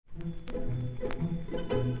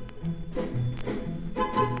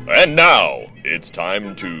And now, it's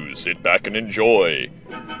time to sit back and enjoy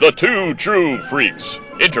the Two True Freaks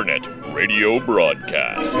Internet Radio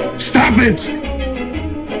Broadcast. Stop it!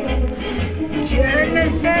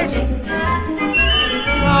 Genesis?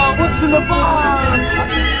 Oh, what's in the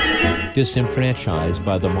box? Disenfranchised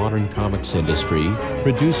by the modern comics industry,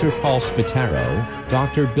 producer Paul Spataro,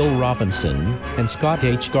 Dr. Bill Robinson, and Scott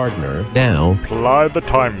H. Gardner now ply the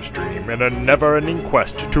time stream in a never-ending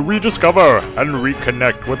quest to rediscover and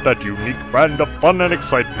reconnect with that unique brand of fun and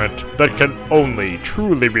excitement that can only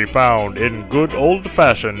truly be found in good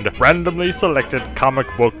old-fashioned, randomly selected comic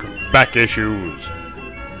book back issues.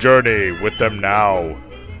 Journey with them now.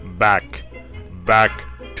 Back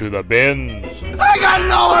to the bins. I got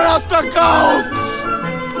nowhere else to go!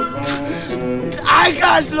 I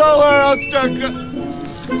got nowhere else to go!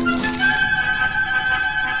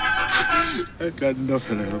 I got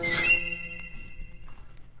nothing else.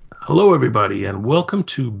 Hello, everybody, and welcome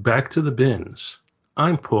to Back to the Bins.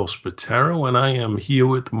 I'm Paul Spataro, and I am here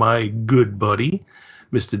with my good buddy,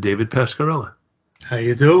 Mr. David Pascarella. How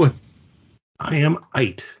you doing? I am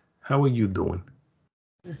Ite. How are you doing?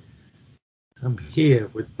 I'm here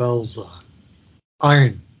with bells on.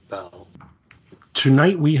 Iron Bell.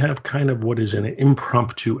 Tonight we have kind of what is an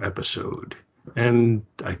impromptu episode. And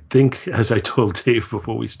I think, as I told Dave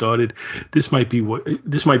before we started, this might be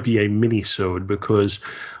a mini-sode, because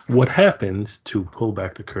what happened, to pull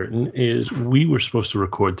back the curtain, is we were supposed to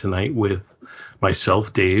record tonight with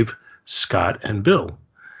myself, Dave, Scott, and Bill.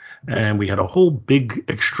 And we had a whole big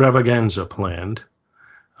extravaganza planned,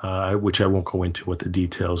 which I won't go into what the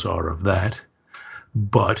details are of that.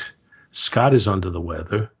 But Scott is under the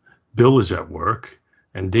weather, Bill is at work,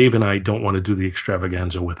 and Dave and I don't want to do the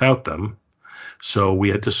extravaganza without them. So we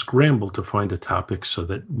had to scramble to find a topic so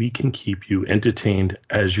that we can keep you entertained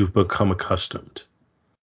as you've become accustomed.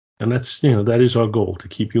 And that is our goal, to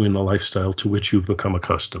keep you in the lifestyle to which you've become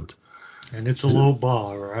accustomed. And it's a low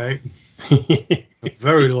bar, right? A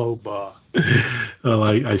very low bar. Well,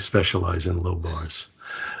 I specialize in low bars.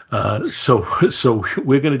 So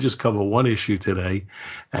we're going to just cover one issue today,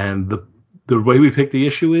 and the way we picked the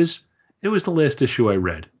issue is, it was the last issue I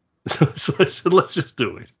read. So I said, let's just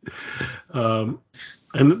do it.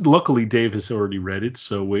 And luckily Dave has already read it,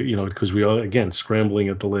 so because we are, again, scrambling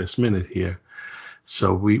at the last minute here.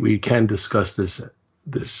 So we can discuss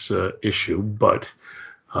this issue, but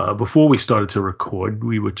before we started to record,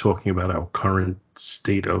 we were talking about our current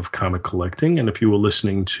state of comic collecting. And if you were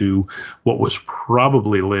listening to what was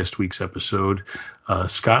probably last week's episode,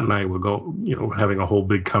 Scott and I were having a whole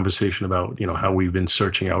big conversation about, how we've been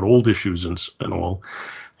searching out old issues and all.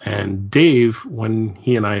 And Dave, when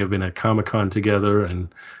he and I have been at Comic-Con together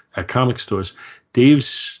and at comic stores,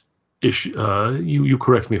 Dave's issue, you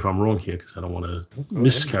correct me if I'm wrong here, because I don't want to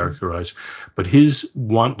mischaracterize, but his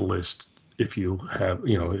want list, if you have,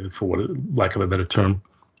 for lack of a better term,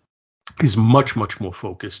 is much, much more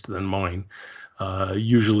focused than mine.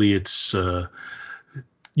 Usually it's war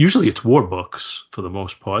books for the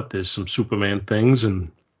most part. There's some Superman things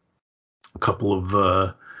and a couple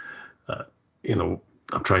of,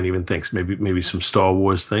 I'm trying to even think, maybe some Star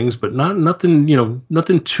Wars things, but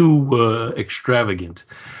nothing too extravagant.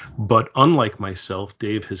 But unlike myself,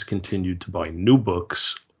 Dave has continued to buy new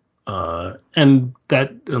books. And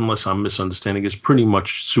that, unless I'm misunderstanding, is pretty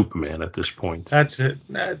much Superman at this point. That's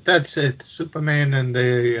it. Superman, and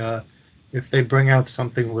if they bring out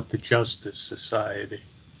something with the Justice Society,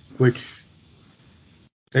 which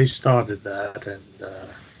they started that,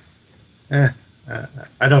 and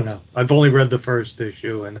I don't know. I've only read the first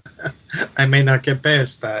issue, and I may not get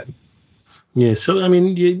past that. Yeah, so I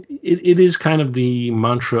mean, it is kind of the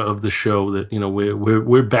mantra of the show that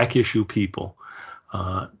we're back issue people.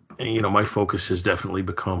 And, my focus has definitely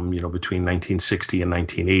become, between 1960 and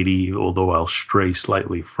 1980, although I'll stray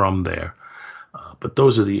slightly from there. But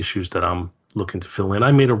those are the issues that I'm looking to fill in.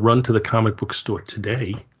 I made a run to the comic book store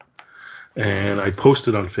today, and I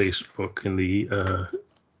posted on Facebook in the,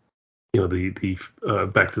 the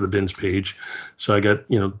Back to the Bins page. So I got,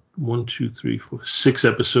 6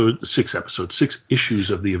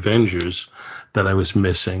 issues of the Avengers that I was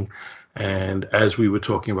missing. And as we were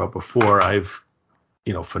talking about before, I've,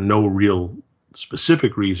 for no real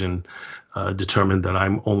specific reason, determined that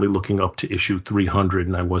I'm only looking up to issue 300,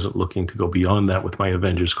 and I wasn't looking to go beyond that with my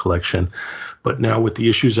Avengers collection. But now with the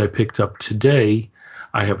issues I picked up today,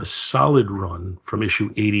 I have a solid run from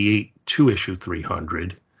issue 88 to issue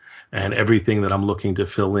 300, and everything that I'm looking to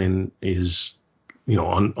fill in is,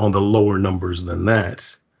 on the lower numbers than that.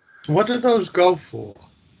 What do those go for?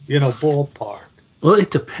 Ballpark. Well,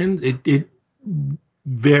 it depends. It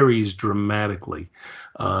varies dramatically.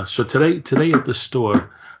 So today at the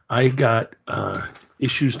store, I got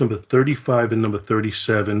issues number 35 and number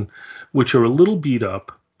 37, which are a little beat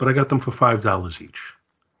up, but I got them for $5 each.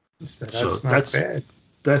 That's not bad.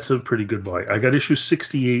 That's a pretty good buy. I got issue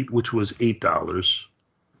 68, which was $8.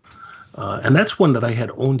 And that's one that I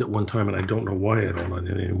had owned at one time, and I don't know why I don't own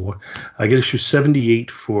it anymore. I got issue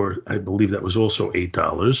 78 for, I believe that was also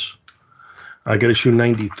 $8. I got issue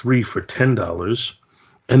 93 for $10.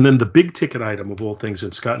 And then the big ticket item of all things,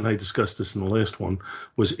 and Scott and I discussed this in the last one,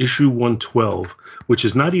 was issue 112, which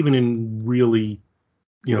is not even in really,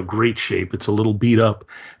 great shape. It's a little beat up,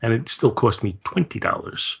 and it still cost me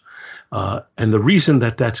 $20. And the reason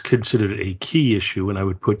that that's considered a key issue, and I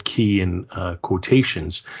would put key in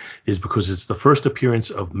quotations, is because it's the first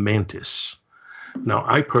appearance of Mantis. Now,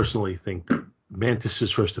 I personally think that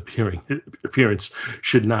Mantis's first appearance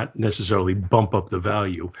should not necessarily bump up the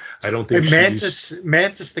value. I don't think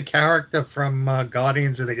Mantis, the character from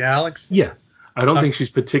Guardians of the Galaxy? Yeah. I don't think she's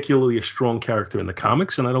particularly a strong character in the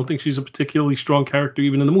comics, and I don't think she's a particularly strong character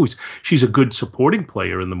even in the movies. She's a good supporting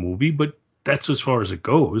player in the movie, but that's as far as it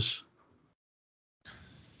goes.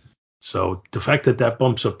 So the fact that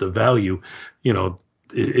bumps up the value,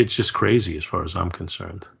 it's just crazy as far as I'm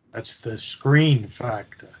concerned. That's the screen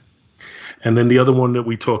factor. And then the other one that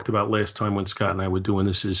we talked about last time when Scott and I were doing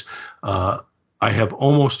this is I have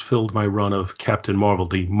almost filled my run of Captain Marvel,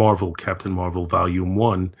 the Marvel Captain Marvel Volume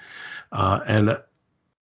 1. And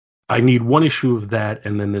I need one issue of that,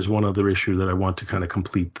 and then there's one other issue that I want to kind of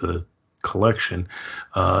complete the collection.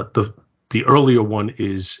 The earlier one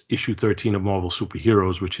is issue 13 of Marvel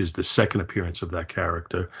Superheroes, which is the second appearance of that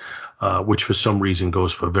character, which for some reason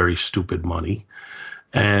goes for very stupid money.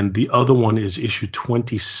 And the other one is issue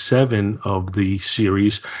 27 of the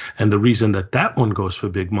series. And the reason that one goes for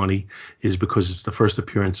big money is because it's the first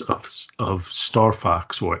appearance of Star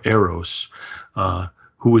Fox, or Eros,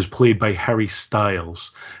 who is played by Harry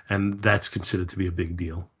Styles. And that's considered to be a big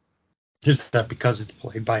deal. Is that because it's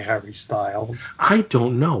played by Harry Styles? I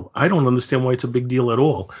don't know. I don't understand why it's a big deal at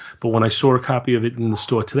all. But when I saw a copy of it in the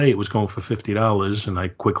store today, it was going for $50, and I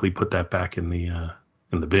quickly put that back in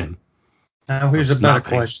the bin. Now here's a better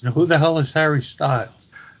question. Who the hell is Harry Styles?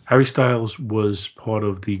 Harry Styles was part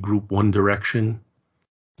of the group One Direction,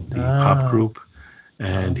 the pop group,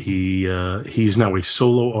 and he's now a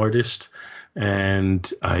solo artist,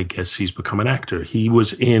 and I guess he's become an actor. He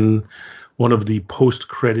was in one of the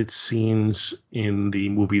post-credit scenes in the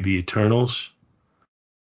movie The Eternals,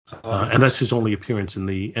 and that's his only appearance in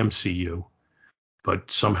the MCU.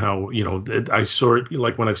 But somehow, I saw it,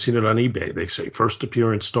 like when I've seen it on eBay, they say first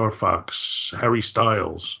appearance Star Fox, Harry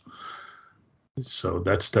Styles. So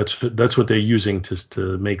that's what they're using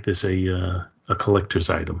to make this a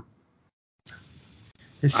collector's item.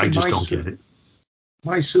 I just don't get it.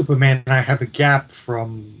 My Superman, I have a gap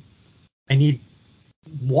from, I need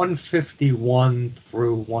 151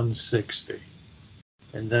 through 160,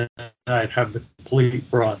 and then I'd have the complete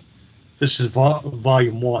run. This is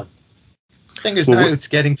volume 1. The thing is, now it's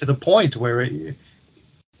getting to the point where to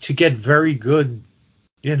get very good,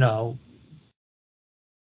 $20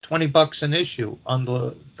 an issue on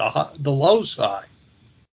the low side.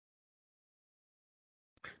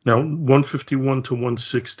 Now, 151 to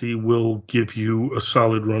 160 will give you a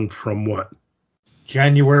solid run from what?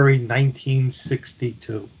 January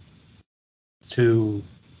 1962 to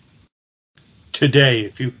today,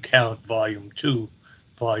 if you count volume 2,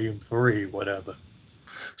 volume 3, whatever.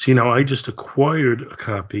 See, now I just acquired a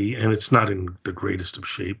copy, and it's not in the greatest of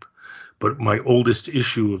shape, but my oldest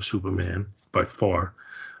issue of Superman, by far,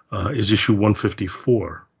 is issue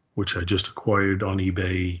 154, which I just acquired on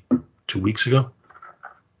eBay 2 weeks ago.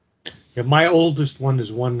 Yeah, my oldest one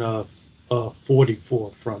is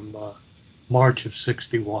 144 from March of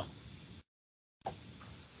 61.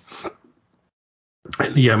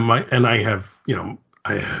 And yeah,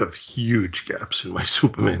 I have huge gaps in my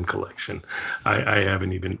Superman collection. I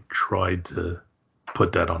haven't even tried to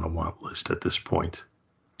put that on a want list at this point.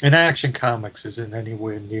 And Action Comics isn't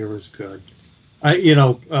anywhere near as good.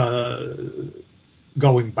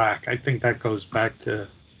 Going back, I think that goes back to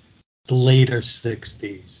the later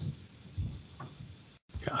 60s.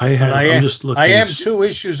 I'm just looking. I am 2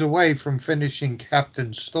 issues away from finishing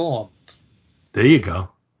Captain Storm. There you go.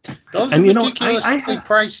 Those are ridiculously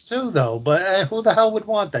priced too, though. But who the hell would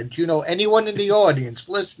want that? Do you know anyone in the audience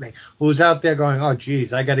listening who's out there going, "Oh,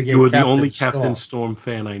 geez, I got to get"? You are the only Captain Storm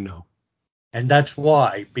fan I know. And that's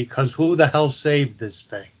why, because who the hell saved this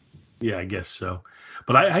thing? Yeah, I guess so.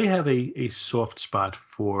 But I have a soft spot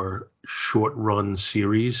for short run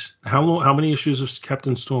series. How many issues of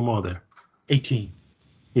Captain Storm are there? 18.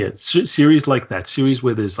 Yeah, series like that, series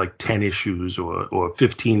where there's like 10 issues or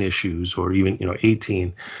 15 issues or even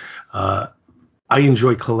 18. I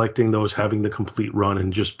enjoy collecting those, having the complete run,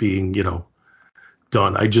 and just being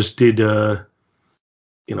done. I just did a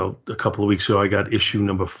couple of weeks ago I got issue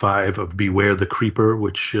number 5 of Beware the Creeper,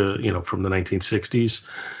 which from the 1960s.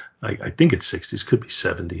 I think it's 60s, could be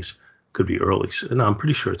 70s, could be early. No, I'm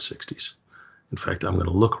pretty sure it's 60s. In fact, I'm going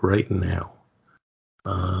to look right now.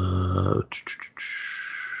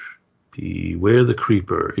 Beware the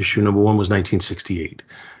Creeper. Issue number 1 was 1968,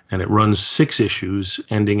 and it runs 6 issues,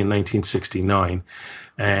 ending in 1969.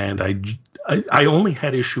 And I only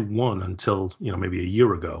had issue 1 until maybe a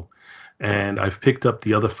year ago, and I've picked up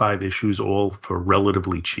the other 5 issues all for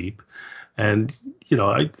relatively cheap. And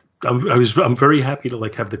I'm very happy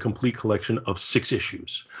to have the complete collection of 6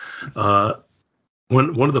 issues. One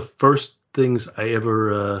of the first things I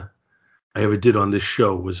ever did on this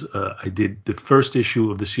show was I did the first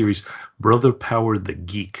issue of the series Brother Power the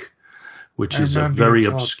Geek, which is a very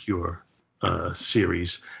obscure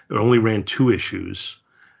series. It only ran 2 issues,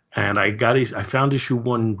 and I found issue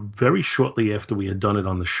 1 very shortly after we had done it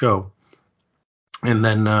on the show, and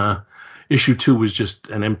then issue 2 was just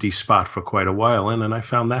an empty spot for quite a while, and then I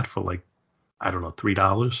found that for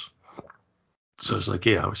 $3. So it's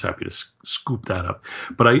I was happy to scoop that up.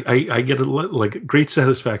 But I get great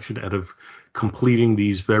satisfaction out of completing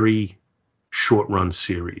these very short run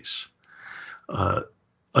series.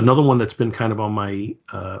 Another one that's been kind of on my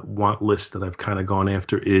want list that I've kind of gone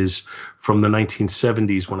after is from the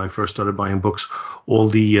 1970s, when I first started buying books, all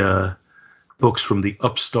the books from the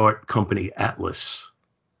upstart company Atlas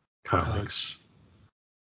Comics.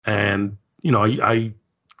 And I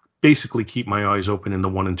basically keep my eyes open in the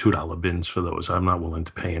 $1 and $2 bins for those. I'm not willing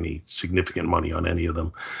to pay any significant money on any of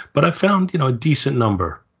them, but I found a decent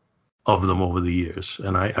number of them over the years.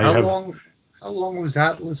 And how long was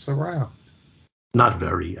Atlas around? Not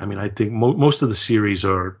very. I mean, I think most of the series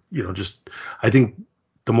are I think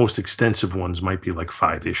the most extensive ones might be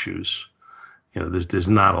 5 issues. There's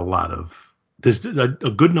not a lot of, there's a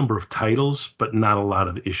good number of titles, but not a lot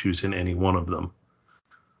of issues in any one of them.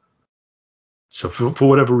 So for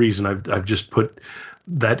whatever reason, I've just put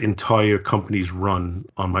that entire company's run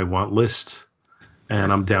on my want list,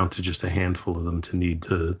 and I'm down to just a handful of them to need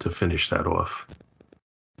to finish that off.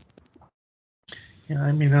 Yeah,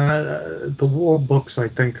 I mean, the war books, I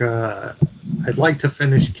think I'd like to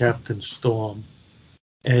finish Captain Storm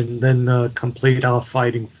and then complete Our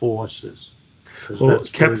Fighting Forces. Well,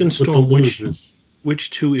 Captain Storm,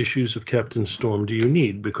 which 2 issues of Captain Storm do you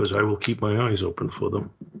need? Because I will keep my eyes open for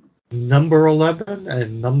them. Number 11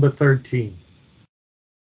 and number 13.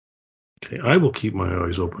 Okay, I will keep my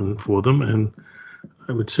eyes open for them, and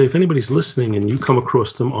I would say if anybody's listening and you come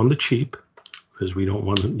across them on the cheap, because we don't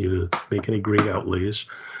want you to make any great outlays,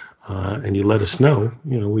 and you let us know,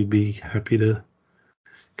 we'd be happy to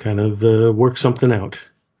kind of work something out.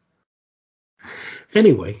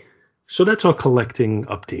 Anyway, so that's our collecting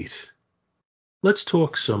update. Let's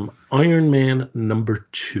talk some Iron Man number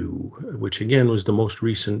 2, which again was the most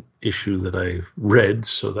recent issue that I've read,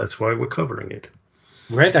 so that's why we're covering it.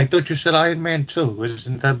 Read? I thought you said Iron Man 2.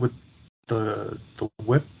 Isn't that with the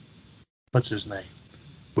Whip? What's his name?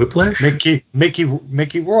 Whiplash?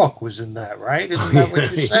 Mickey Rourke was in that, right? Isn't that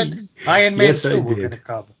what you said? Iron Man 2 we're going to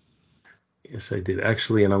cover. Yes, I did.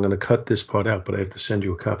 Actually, and I'm going to cut this part out, but I have to send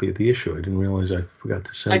you a copy of the issue. I didn't realize I forgot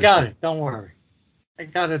to send it. I got it. Don't worry. I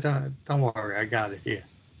got it. Don't worry. I got it here.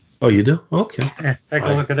 Oh, you do? Okay. Yeah, take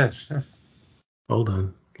a look at this. Hold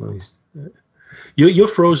on. You're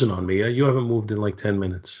frozen on me. You haven't moved in 10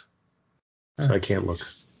 minutes, so I can't look.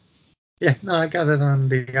 Yeah, no, I got it on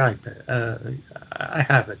the iPad. I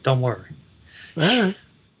have it. Don't worry. All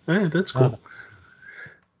right, that's cool.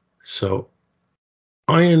 So,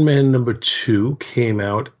 Iron Man number 2 came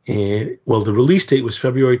out the release date was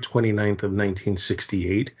February 29th of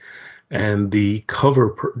 1968. And the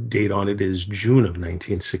cover date on it is June of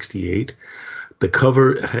 1968. The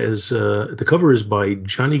cover is by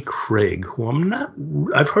Johnny Craig,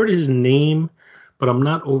 who I've heard his name, but I'm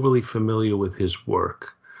not overly familiar with his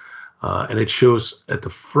work. And it shows at the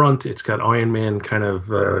front, it's got Iron Man kind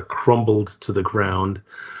of crumbled to the ground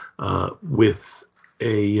with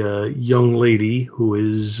a young lady who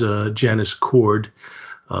is Janice Cord,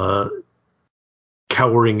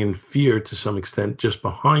 cowering in fear to some extent just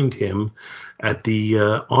behind him at the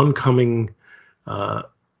oncoming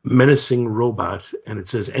menacing robot, and it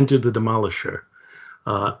says "Enter the Demolisher."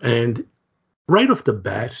 And right off the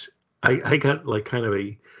bat, I got kind of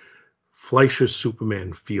a Fleischer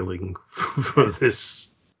Superman feeling for this.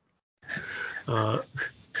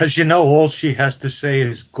 Because all she has to say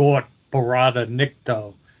is "Gort Barada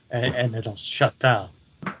Nikto," and it'll shut down.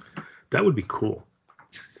 That would be cool.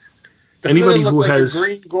 Doesn't Anybody it look who like has a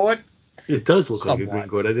green gourd? It does look like a green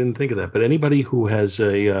gourd. I didn't think of that. But anybody who has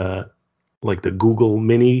a like the Google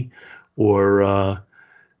Mini or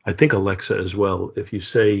I think Alexa as well, if you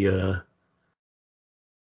say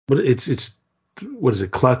what it's what is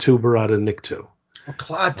it? Klaatu Barada Nikto. Oh,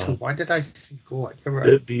 Klaatu. Why did I see gourd? You're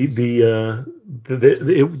right. They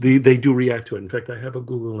do react to it. In fact, I have a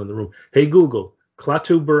Google in the room. Hey Google,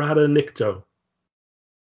 Klaatu Barada Nikto.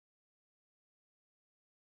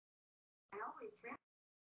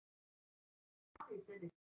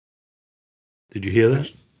 Did you hear that?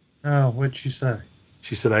 Oh, what'd she say?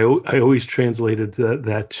 She said, I always translated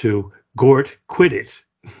that to Gort, quit it.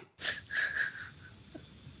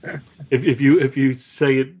 if you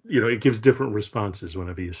say it, it gives different responses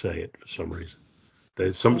whenever you say it for some reason.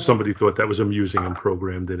 Somebody thought that was amusing and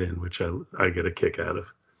programmed it in, which I get a kick out of.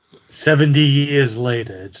 70 years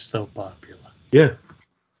later, it's still popular. Yeah.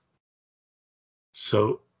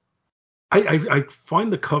 So I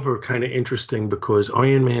find the cover kind of interesting because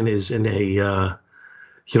Iron Man is in a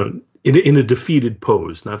in a defeated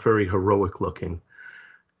pose, not very heroic looking,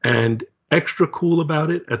 and extra cool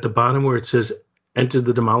about it at the bottom where it says "Enter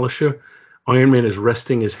the Demolisher." Iron Man is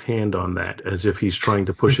resting his hand on that as if he's trying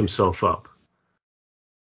to push himself up.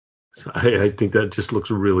 So I think that just looks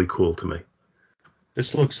really cool to me.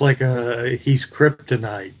 This looks like he's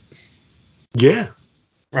kryptonite. Yeah.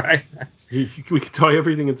 Right. We could tie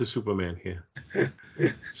everything into Superman here.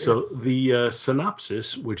 So the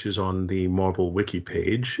synopsis, which is on the Marvel Wiki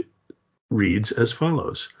page, reads as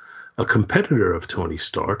follows. A competitor of Tony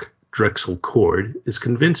Stark, Drexel Cord, is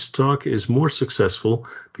convinced Stark is more successful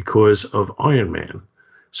because of Iron Man.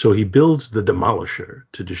 So he builds the Demolisher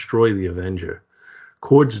to destroy the Avenger.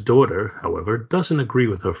 Cord's daughter, however, doesn't agree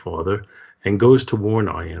with her father and goes to warn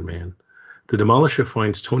Iron Man. The Demolisher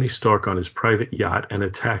finds Tony Stark on his private yacht and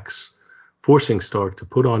attacks, forcing Stark to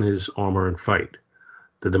put on his armor and fight.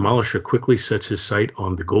 The Demolisher quickly sets his sight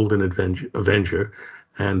on the Golden Avenger,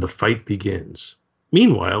 and the fight begins.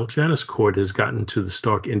 Meanwhile, Janice Cord has gotten to the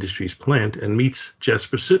Stark Industries plant and meets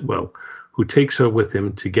Jasper Sitwell, who takes her with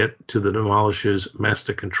him to get to the Demolisher's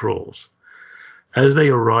master controls. As they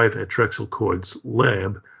arrive at Drexel Cord's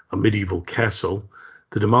lab, a medieval castle,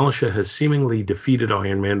 the Demolisher has seemingly defeated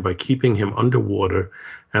Iron Man by keeping him underwater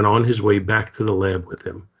and on his way back to the lab with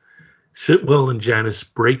him. Sitwell and Janice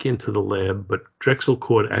break into the lab, but Drexel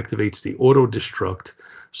Cord activates the auto-destruct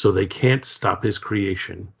so they can't stop his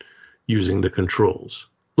creation using the controls.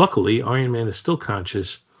 Luckily, Iron Man is still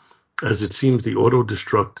conscious, as it seems the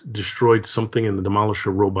auto-destruct destroyed something in the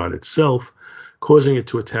Demolisher robot itself, causing it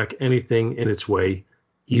to attack anything in its way,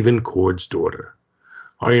 even Cord's daughter.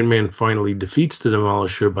 Iron Man finally defeats the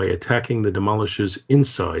Demolisher by attacking the Demolisher's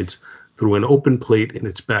insides through an open plate in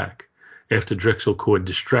its back, after Drexel Cord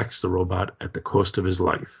distracts the robot at the cost of his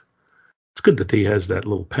life. It's good that he has that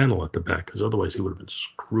little panel at the back, because otherwise he would have been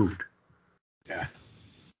screwed. Yeah.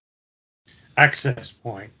 Access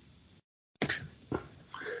point.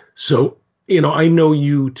 So, I know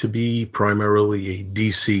you to be primarily a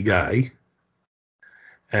DC guy.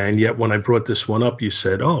 And yet, when I brought this one up, you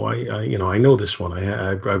said, "Oh, I know this one.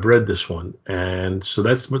 I've read this one." And so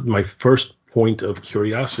that's what my first point of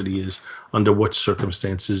curiosity is: under what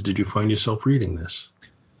circumstances did you find yourself reading this?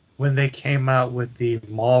 When they came out with the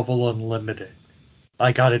Marvel Unlimited,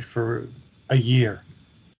 I got it for a year,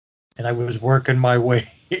 and I was working my way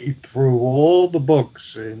through all the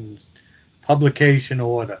books in publication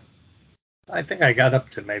order. I think I got up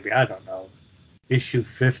to maybe, I don't know, issue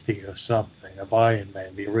 50 or something of Iron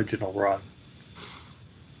Man, the original run.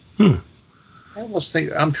 I almost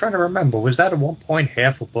think, I'm trying to remember, was that at one point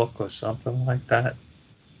half a book or something like that?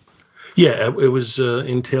 Yeah, it was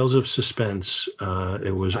in Tales of Suspense.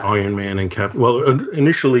 It was Iron Man and Captain. Well,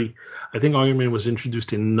 initially, I think Iron Man was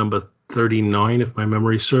introduced in number 39, if my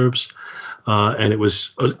memory serves. And it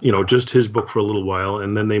was, just his book for a little while.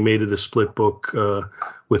 And then they made it a split book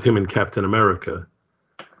with him and Captain America.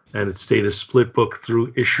 And it stayed a split book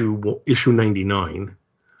through issue 99.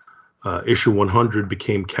 Issue 100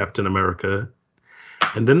 became Captain America.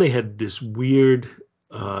 And then they had this weird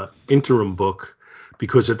interim book,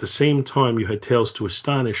 because at the same time you had Tales to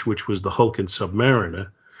Astonish, which was the Hulk and Submariner.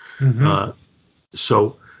 Mm-hmm.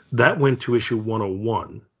 So that went to issue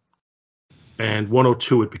 101. And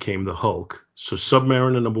 102 it became the Hulk. So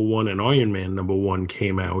Submariner number 1 and Iron Man number 1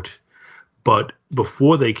 came out. But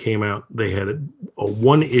before they came out, they had a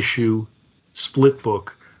one-issue split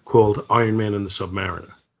book called Iron Man and the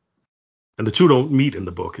Submariner. And the two don't meet in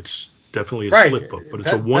the book. It's definitely a split book, but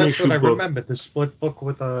it's a one-issue book. That's what I remember, the split book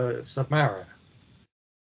with a Submariner.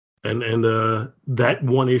 And that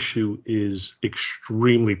one issue is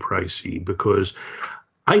extremely pricey because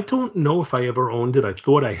I don't know if I ever owned it. I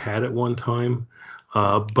thought I had it one time,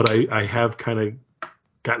 but I have kind of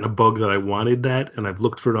gotten a bug that I wanted that, and I've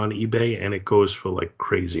looked for it on eBay, and it goes for like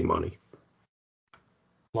crazy money.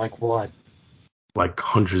 Like what? Like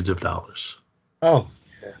hundreds of dollars. Oh,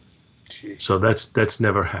 yeah. Jeez. So that's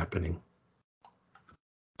never happening,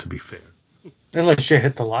 to be fair. Unless you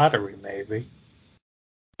hit the lottery, maybe.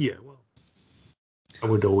 Yeah, well,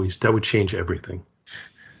 that would change everything.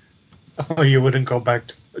 Oh, you wouldn't go back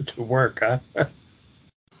to work, huh?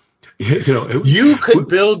 You know, You could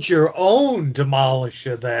build your own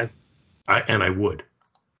demolisher then. I would.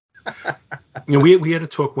 You know, we had a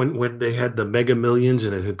talk when they had the Mega Millions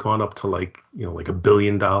and it had gone up to like $1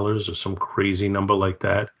 billion or some crazy number like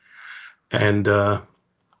that, and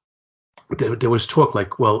there was talk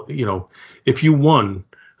like, well, if you won,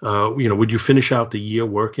 would you finish out the year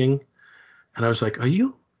working? And I was like, are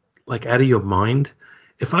you like out of your mind?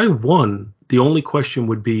 If I won, the only question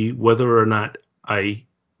would be whether or not I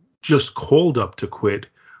just called up to quit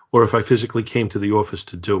or if I physically came to the office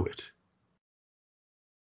to do it.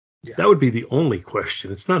 Yeah. That would be the only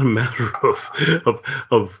question. It's not a matter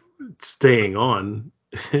of staying on.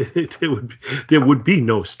 There would be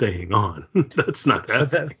no staying on. That's not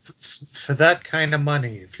happening. For that kind of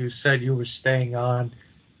money, if you said you were staying on,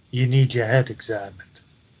 you need your head examined.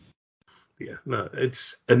 Yeah, no,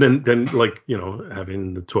 and then like,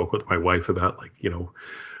 having the talk with my wife about like,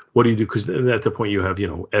 what do you do? Because at the point you have,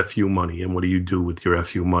 FU money, and what do you do with your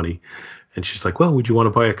FU money? And she's like, well, would you want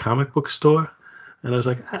to buy a comic book store? And I was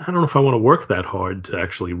like, I don't know if I want to work that hard to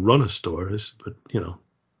actually run a store, but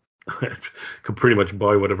I could pretty much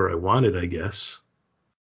buy whatever I wanted, I guess.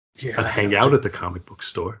 Yeah, I'd hang out at the comic book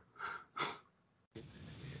store.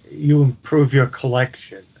 You improve your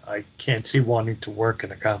collection. I can't see wanting to work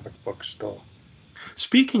in a comic book store.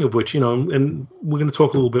 Speaking of which, and we're going to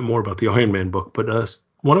talk a little bit more about the Iron Man book, but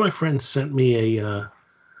one of my friends sent me a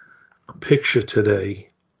picture today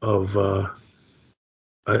of,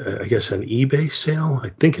 I guess, an eBay sale. I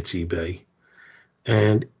think it's eBay.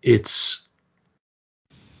 And it's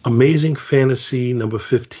Amazing Fantasy number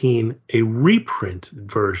 15, a reprint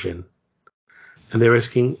version. And they're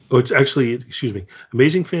asking,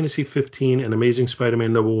 Amazing Fantasy 15 and Amazing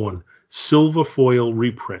Spider-Man number 1, silver foil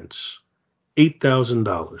reprints,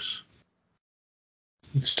 $8,000.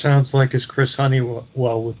 It sounds like, as Chris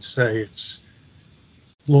Honeywell would say, it's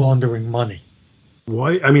laundering money.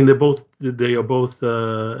 Why? I mean, they are both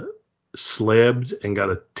slabs and got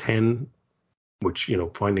a 10, which,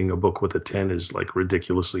 finding a book with a 10 is like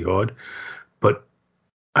ridiculously hard. But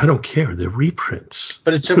I don't care. They're reprints.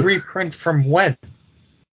 But it's a reprint from when?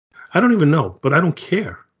 I don't even know, but I don't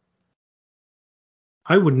care.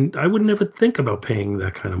 I would never think about paying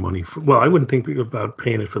that kind of money. I wouldn't think about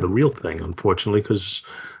paying it for the real thing, unfortunately, because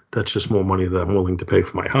that's just more money that I'm willing to pay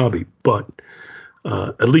for my hobby. But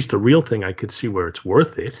at least the real thing, I could see where it's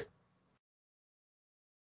worth it.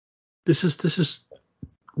 This is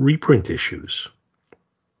reprint issues.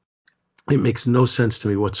 It makes no sense to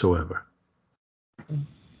me whatsoever.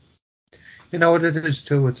 You know what it is,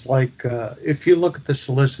 too? It's like if you look at the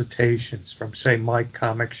solicitations from, say, My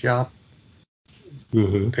Comic Shop,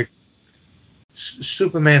 mm-hmm.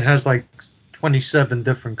 Superman has like 27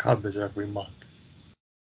 different covers every month.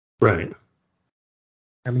 Right.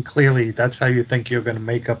 I mean, clearly, that's how you think you're going to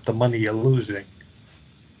make up the money you're losing.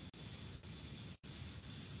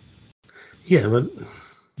 Yeah,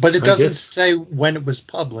 but it doesn't say when it was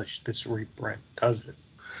published, this reprint, does it?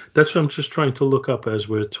 That's what I'm just trying to look up as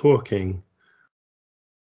we're talking.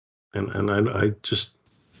 And I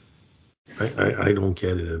don't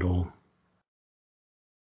get it at all.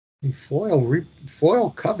 Foil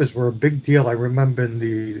covers were a big deal. I remember in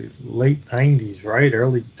the late 90s, right?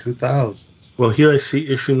 Early 2000s. Well, here I see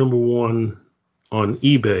issue number 1 on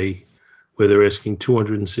eBay where they're asking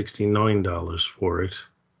 $269 for it.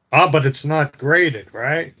 Ah, but it's not graded,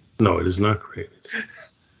 right? No, it is not graded.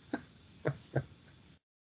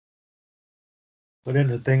 But in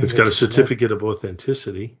the thing, it's got a certificate of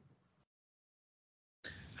authenticity.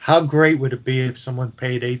 How great would it be if someone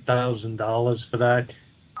paid $8,000 for that,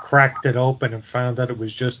 cracked it open, and found that it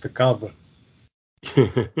was just a cover?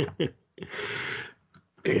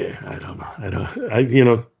 Yeah, I don't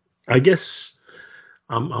know. I guess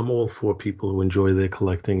I'm all for people who enjoy their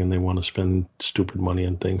collecting and they want to spend stupid money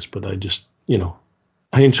on things, but I just,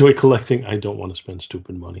 I enjoy collecting. I don't want to spend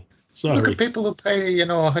stupid money. Sorry. Look at people who pay,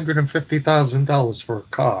 $150,000 for a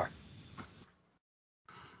car.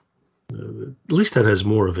 At least that has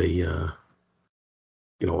more of a,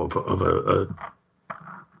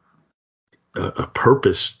 a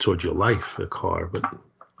purpose towards your life, a car, but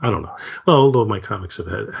I don't know. Well, although my comics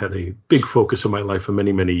have had a big focus in my life for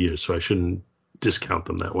many, many years, so I shouldn't discount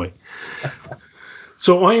them that way.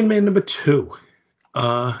 So Iron Man number 2.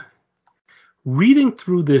 Reading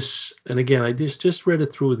through this, and again, I just read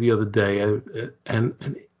it through the other day,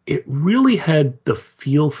 and it really had the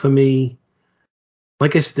feel for me.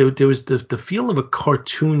 Like I said, there was the feel of a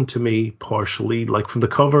cartoon to me, partially, like from the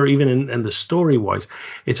cover, even and the story wise.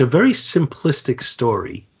 It's a very simplistic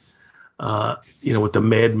story, with the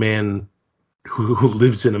madman who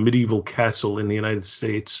lives in a medieval castle in the United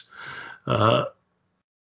States, and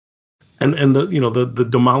the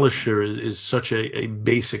Demolisher is such a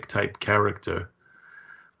basic type character,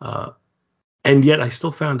 and yet I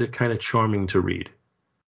still found it kind of charming to read.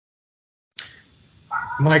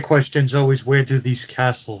 My question is always, where do these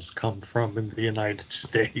castles come from in the United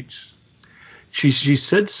States? She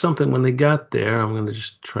said something when they got there. I'm going to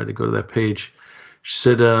just try to go to that page. She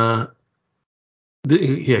said,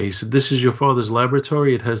 he said, "This is your father's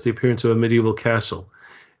laboratory. It has the appearance of a medieval castle."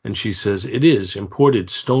 And she says, "It is imported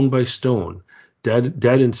stone by stone. Dad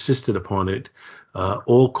insisted upon it.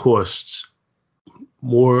 All costs.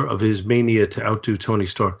 More of his mania to outdo Tony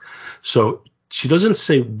Stark." So she doesn't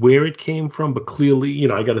say where it came from, but clearly,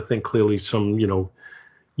 I got to think clearly some,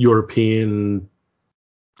 European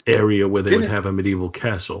area where they would have a medieval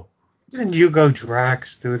castle. Didn't Hugo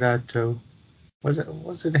Drax do that too? Was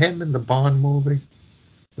it him in the Bond movie?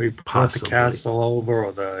 We brought the castle over,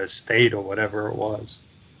 or the estate, or whatever it was.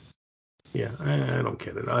 Yeah, I don't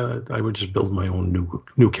get it. I would just build my own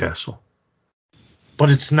new castle. But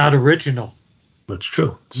it's not original. That's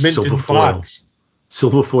true. Silver foil.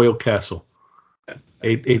 Silver foil castle.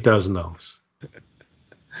 $8,000.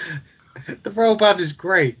 The robot is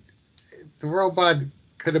great. The robot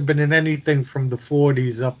could have been in anything from the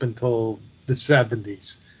 40s up until the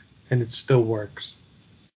 70s, and it still works,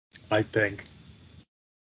 I think.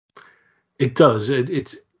 It does.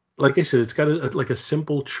 It's like I said, it's got a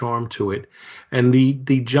simple charm to it, and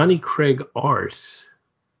the Johnny Craig art,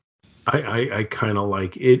 I kind of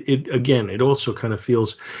like it. It also kind of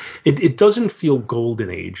feels, it doesn't feel golden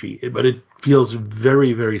agey, but it feels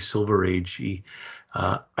very, very silver agey.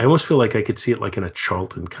 I almost feel like I could see it like in a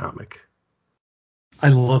Charlton comic. I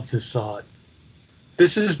love this art.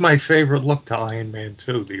 This is my favorite look to Iron Man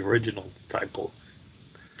 2, the original type.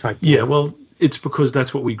 Yeah, well, it's because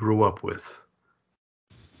that's what we grew up with.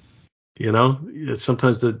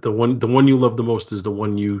 Sometimes the one you love the most is the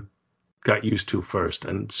one you got used to first,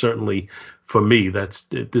 and certainly for me, that's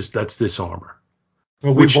this armor.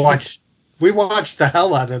 Well, we watched the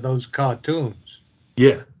hell out of those cartoons.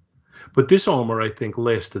 Yeah, but this armor I think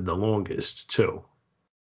lasted the longest too.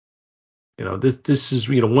 This is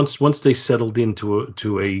once they settled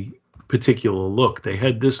into a particular look, they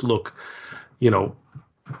had this look.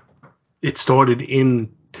 It started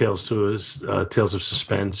in Tales of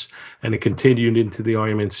Suspense, and it continued into the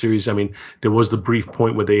Iron Man series. I mean, there was the brief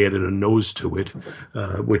point where they added a nose to it,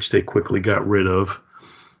 which they quickly got rid of.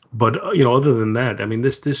 But other than that, I mean,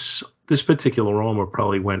 this particular armor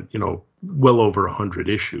probably went well over 100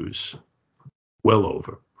 issues, well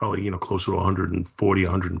over, probably closer to 140,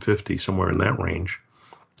 150, somewhere in that range.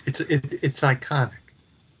 It's iconic.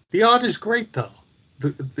 The art is great though.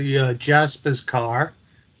 The Jasper's car.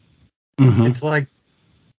 Mm-hmm. It's like,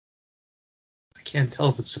 I can't tell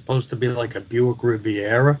if it's supposed to be like a Buick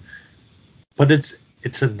Riviera, but it's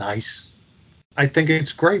a nice. I think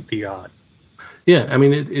it's great, the art. Yeah, I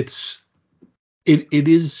mean it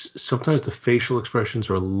is sometimes the facial expressions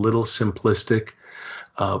are a little simplistic,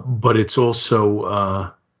 but it's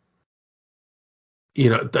also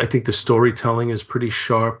I think the storytelling is pretty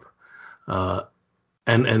sharp,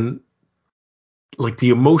 and like the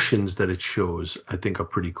emotions that it shows, I think are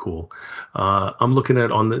pretty cool. I'm looking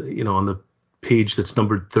at on the page that's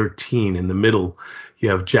numbered 13 in the middle, you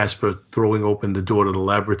have Jasper throwing open the door to the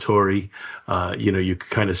laboratory. You can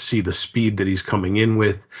kind of see the speed that he's coming in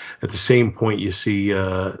with. At the same point, you see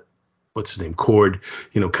what's his name, Cord,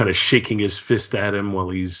 kind of shaking his fist at him while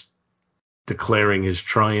he's declaring his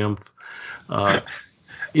triumph. The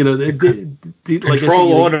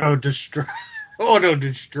control auto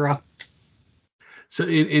destruct. So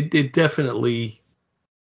it definitely,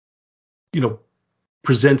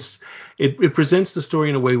 presents the story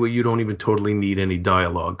in a way where you don't even totally need any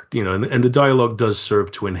dialogue, and the dialogue does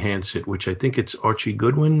serve to enhance it, which I think it's Archie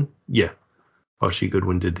Goodwin. Yeah, Archie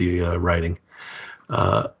Goodwin did the writing,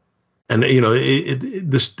 and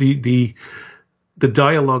the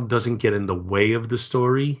dialogue doesn't get in the way of the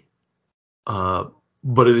story,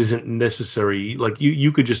 but it isn't necessary. Like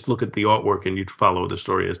you could just look at the artwork and you'd follow the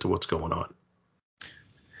story as to what's going on.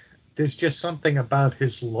 there's just something about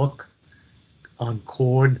his look on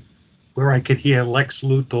Cord where I could hear Lex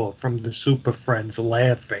Luthor from the Super Friends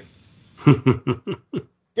laughing. So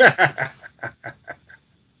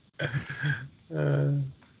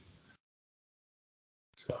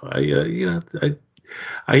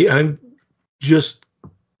I'm just,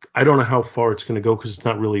 I don't know how far it's going to go because it's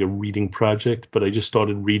not really a reading project, but I just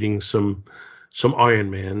started reading some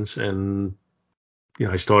Iron Mans, and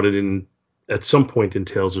I started at some point in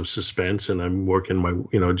Tales of Suspense, and I'm working my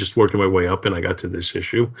way up, and I got to this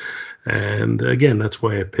issue, and again, that's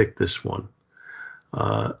why I picked this one.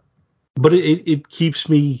 But it keeps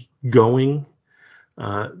me going.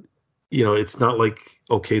 It's not like,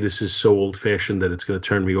 okay, this is so old-fashioned that it's going to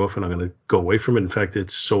turn me off and I'm going to go away from it. In fact,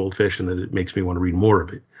 it's so old-fashioned that it makes me want to read more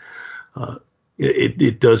of it.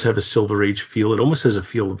 It does have a Silver Age feel. It almost has a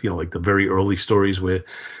feel of, like the very early stories where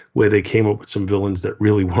they came up with some villains that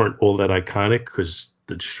really weren't all that iconic, because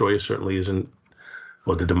the Destroyer certainly isn't,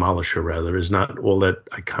 or the Demolisher rather, is not all that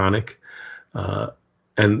iconic.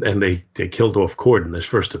 And they killed off Cord in his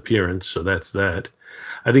first appearance, so that's that.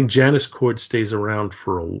 I think Janice Cord stays around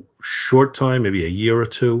for a short time, maybe a year or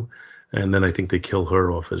two, and then I think they kill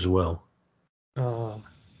her off as well.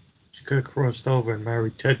 She could have crossed over and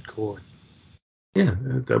married Ted Cord. Yeah,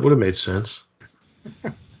 that would have made sense.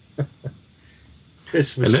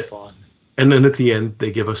 This was fun. And then at the end,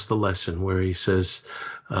 they give us the lesson where he says,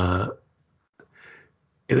 in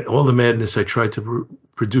all the madness, I tried to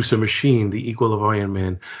produce a machine, the equal of Iron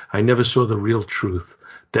Man. I never saw the real truth,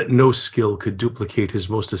 that no skill could duplicate his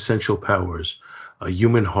most essential powers, a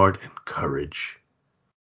human heart and courage.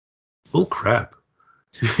 Bull crap.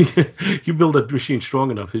 You build that machine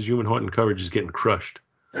strong enough, his human heart and courage is getting crushed.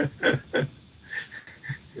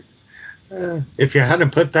 If you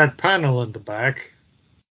hadn't put that panel in the back.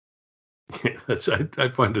 Yeah, I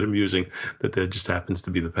find it amusing that there just happens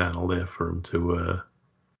to be the panel there for him to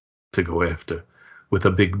go after with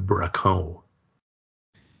a big braco.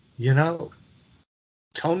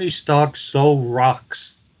 Tony Stark so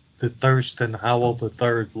rocks the Thurston Howell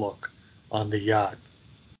III look on the yacht.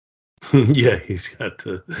 Yeah, he's got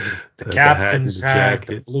the captain's hat,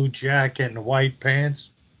 the the blue jacket, and the white pants.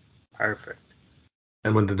 Perfect.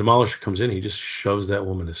 And when the Demolisher comes in, he just shoves that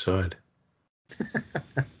woman aside.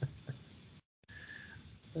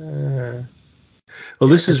 Well,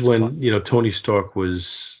 this is when fun. Tony Stark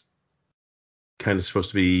was kind of supposed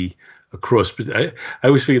to be a cross. I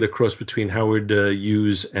always figured a cross between Howard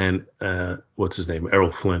Hughes and what's his name,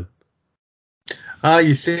 Errol Flynn.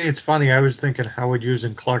 You see, it's funny. I was thinking Howard Hughes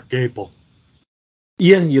and Clark Gable.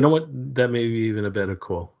 Yeah, you know what? That may be even a better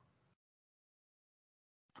call.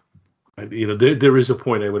 There is a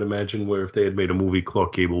point, I would imagine, where if they had made a movie,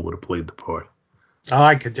 Clark Gable would have played the part. Oh,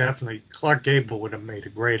 I could definitely. Clark Gable would have made a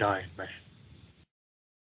great Iron Man.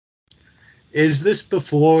 Is this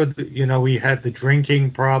before, we had the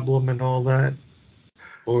drinking problem and all that?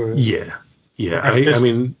 Or yeah. I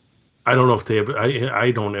mean, I don't know if they ever.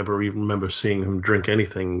 I don't ever even remember seeing him drink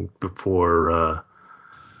anything before.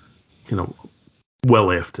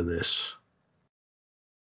 Well after this.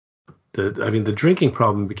 The drinking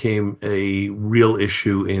problem became a real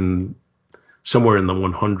issue in somewhere in the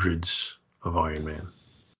 100s of Iron Man.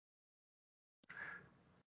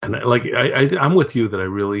 And I'm with you that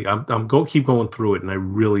I'm keep going through it, and I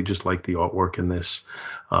really just like the artwork in this.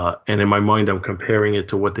 And in my mind, I'm comparing it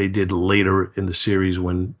to what they did later in the series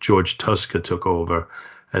when George Tuska took over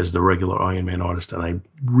as the regular Iron Man artist, and I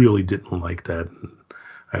really didn't like that.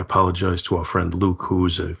 I apologize to our friend Luke,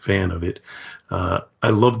 who's a fan of it. I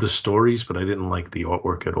love the stories, but I didn't like the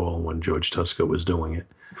artwork at all when George Tuska was doing it.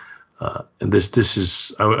 And this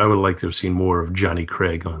is, I would like to have seen more of Johnny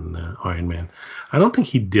Craig on Iron Man. I don't think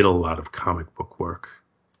he did a lot of comic book work.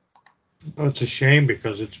 Oh, it's a shame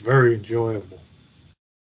because it's very enjoyable.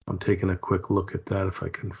 I'm taking a quick look at that if I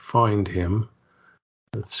can find him.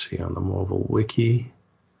 Let's see on the Marvel Wiki.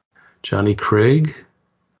 Johnny Craig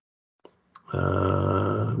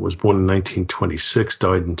was born in 1926,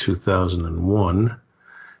 died in 2001.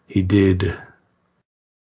 He did...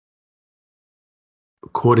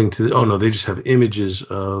 According to, they just have images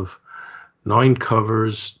of 9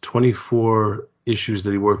 covers, 24 issues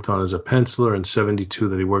that he worked on as a penciler, and 72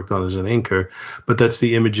 that he worked on as an inker. But that's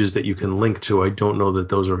the images that you can link to. I don't know that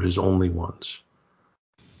those are his only ones.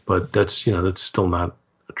 But that's still not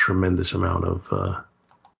a tremendous amount of,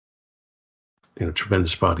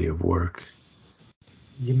 tremendous body of work.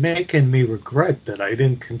 You're making me regret that I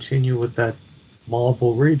didn't continue with that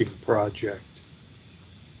Marvel reading project.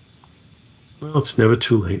 Well, it's never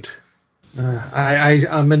too late.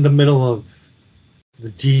 I'm in the middle of the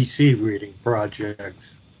DC reading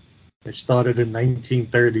project. It started in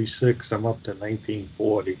 1936. I'm up to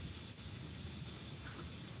 1940.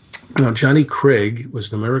 Now, Johnny Craig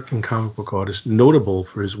was an American comic book artist notable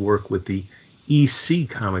for his work with the EC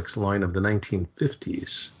Comics line of the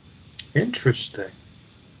 1950s. Interesting.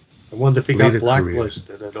 I wonder if he got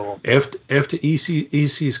blacklisted at all. After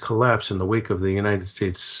EC's collapse in the wake of the United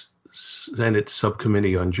States Senate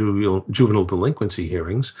Subcommittee on Juvenile Delinquency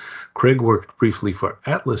hearings, Craig worked briefly for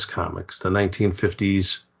Atlas Comics, the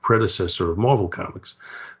 1950s predecessor of Marvel Comics,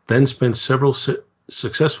 then spent several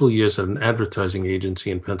successful years at an advertising agency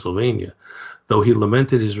in Pennsylvania. Though he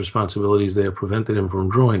lamented his responsibilities there prevented him from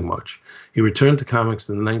drawing much. He returned to comics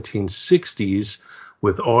in the 1960s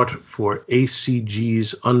with art for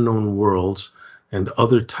ACG's Unknown Worlds and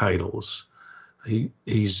other titles.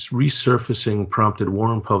 He's resurfacing prompted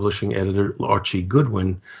Warren Publishing editor Archie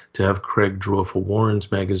Goodwin to have Craig draw for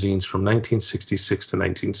Warren's magazines from 1966 to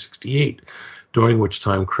 1968, during which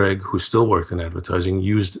time Craig, who still worked in advertising,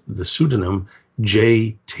 used the pseudonym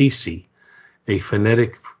J. Tacey, a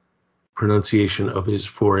phonetic pronunciation of his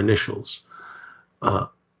four initials.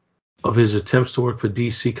 Of his attempts to work for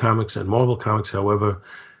DC Comics and Marvel Comics, however,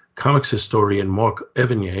 comics historian Mark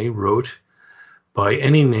Evanier wrote, "By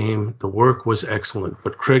any name, the work was excellent,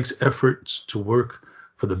 but Craig's efforts to work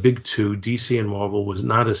for the big two, DC and Marvel, was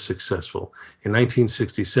not as successful. In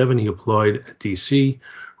 1967, he applied at DC,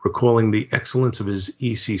 recalling the excellence of his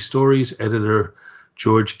EC stories. Editor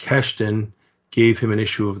George Cashton gave him an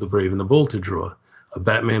issue of The Brave and the Bold to draw, a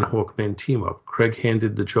Batman-Hawkman team-up. Craig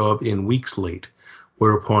handed the job in weeks late,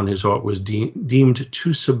 whereupon his art was deemed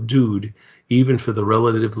too subdued even for the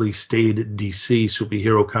relatively staid DC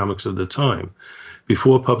superhero comics of the time.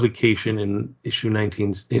 Before publication in issue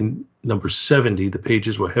 19, in number 70, the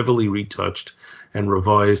pages were heavily retouched and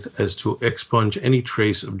revised as to expunge any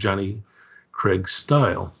trace of Johnny Craig's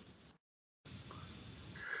style."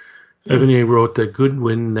 Evanier wrote that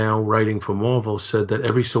Goodwin, now writing for Marvel, said that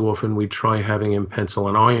every so often we'd try having him pencil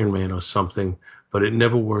an Iron Man or something, but it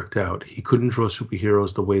never worked out. He couldn't draw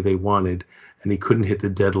superheroes the way they wanted, and he couldn't hit the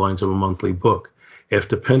deadlines of a monthly book.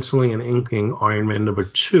 After penciling and inking Iron Man number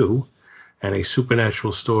 2 and a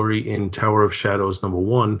supernatural story in Tower of Shadows number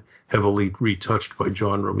 1, heavily retouched by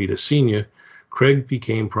John Romita Sr., Craig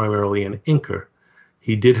became primarily an inker.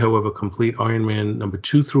 He did, however, complete Iron Man number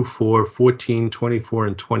 2 through 4, 14, 24,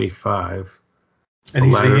 and 25. And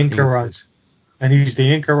he's the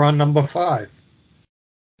inker on number 5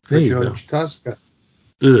 for George Tuska.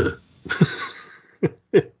 Ugh.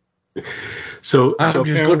 So I'm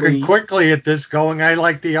just looking quickly at this going, I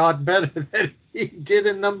like the art better than he did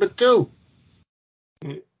in number 2.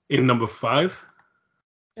 In number 5?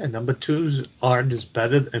 Yeah, number 2's art is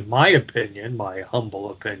better, in my opinion, my humble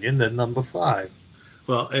opinion, than number 5.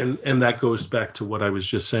 Well, and that goes back to what I was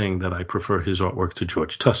just saying, that I prefer his artwork to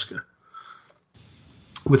George Tuska,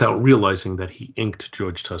 without realizing that he inked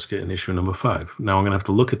George Tuska in issue number 5. Now I'm going to have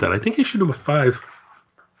to look at that. I think issue number 5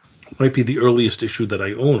 might be the earliest issue that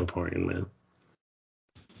I own of Iron Man.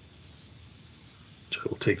 So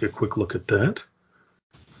we'll take a quick look at that.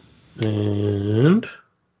 And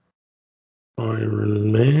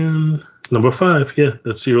Iron Man number 5, yeah,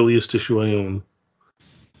 that's the earliest issue I own,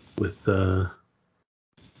 with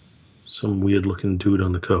some weird looking dude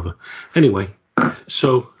on the cover. Anyway,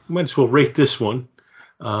 so might as well rate this one.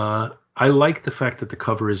 I like the fact that the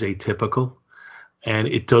cover is atypical, and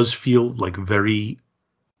it does feel like very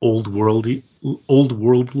old worldly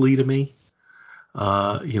to me.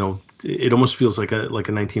 It almost feels like a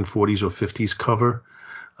 1940s or 50s cover,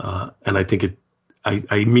 and I think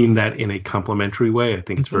I mean that in a complimentary way. I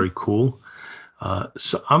think it's very cool.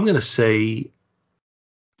 So I'm going to say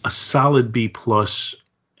a solid B+,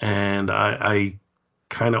 and I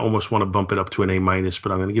kind of almost want to bump it up to an A-,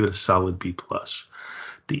 but I'm going to give it a solid B+.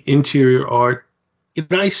 The interior art,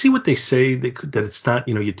 I see what they say, that it's not,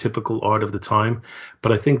 your typical art of the time,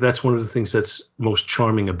 but I think that's one of the things that's most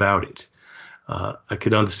charming about it. I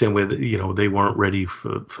could understand where, they weren't ready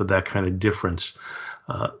for that kind of difference.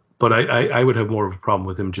 But I would have more of a problem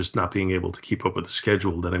with him just not being able to keep up with the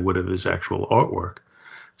schedule than I would of his actual artwork.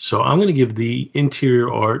 So I'm going to give the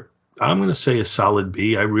interior art, I'm going to say a solid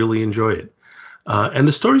B. I really enjoy it. And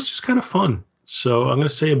the story's just kind of fun. So I'm going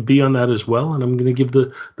to say a B on that as well. And I'm going to give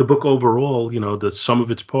the book overall, the sum of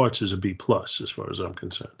its parts is a B+ as far as I'm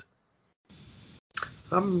concerned.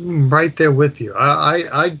 I'm right there with you.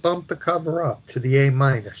 I bumped the cover up to the A-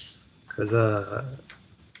 because, I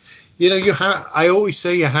always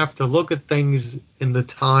say you have to look at things in the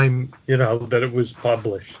time, that it was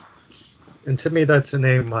published. And to me, that's an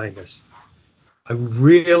A-. I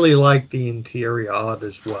really like the interior art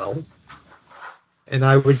as well. And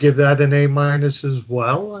I would give that an A- as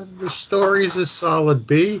well. And the story is a solid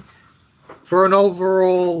B for an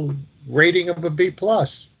overall rating of a B+.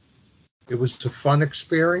 It was a fun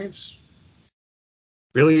experience.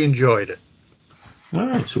 Really enjoyed it. All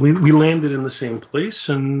right, so we landed in the same place,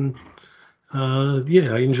 and I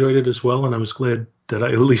enjoyed it as well, and I was glad that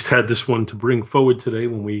I at least had this one to bring forward today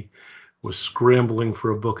when we were scrambling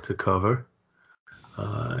for a book to cover.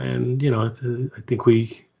 And I think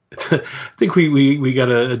we got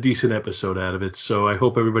a decent episode out of it. So I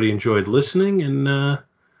hope everybody enjoyed listening, and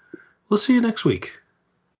we'll see you next week.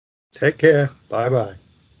 Take care. Bye-bye.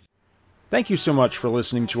 Thank you so much for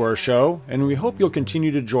listening to our show, and we hope you'll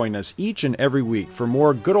continue to join us each and every week for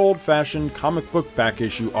more good old-fashioned comic book back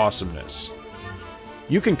issue awesomeness.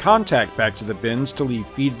 You can contact Back to the Bins to leave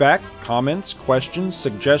feedback, comments, questions,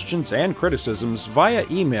 suggestions, and criticisms via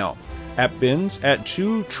email at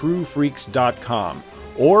bins@twotruefreaks.com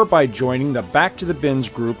or by joining the Back to the Bins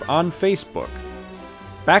group on Facebook.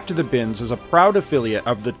 Back to the Bins is a proud affiliate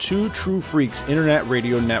of the Two True Freaks Internet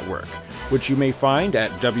Radio Network, which you may find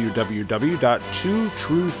at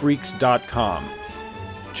www.twotruefreaks.com.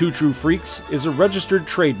 Two True Freaks is a registered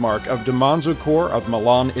trademark of DiManzo Corp of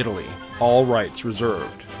Milan, Italy. All rights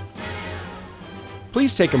reserved.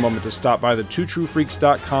 Please take a moment to stop by the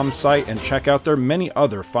twotruefreaks.com site and check out their many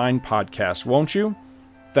other fine podcasts, won't you?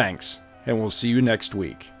 Thanks, and we'll see you next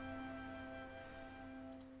week.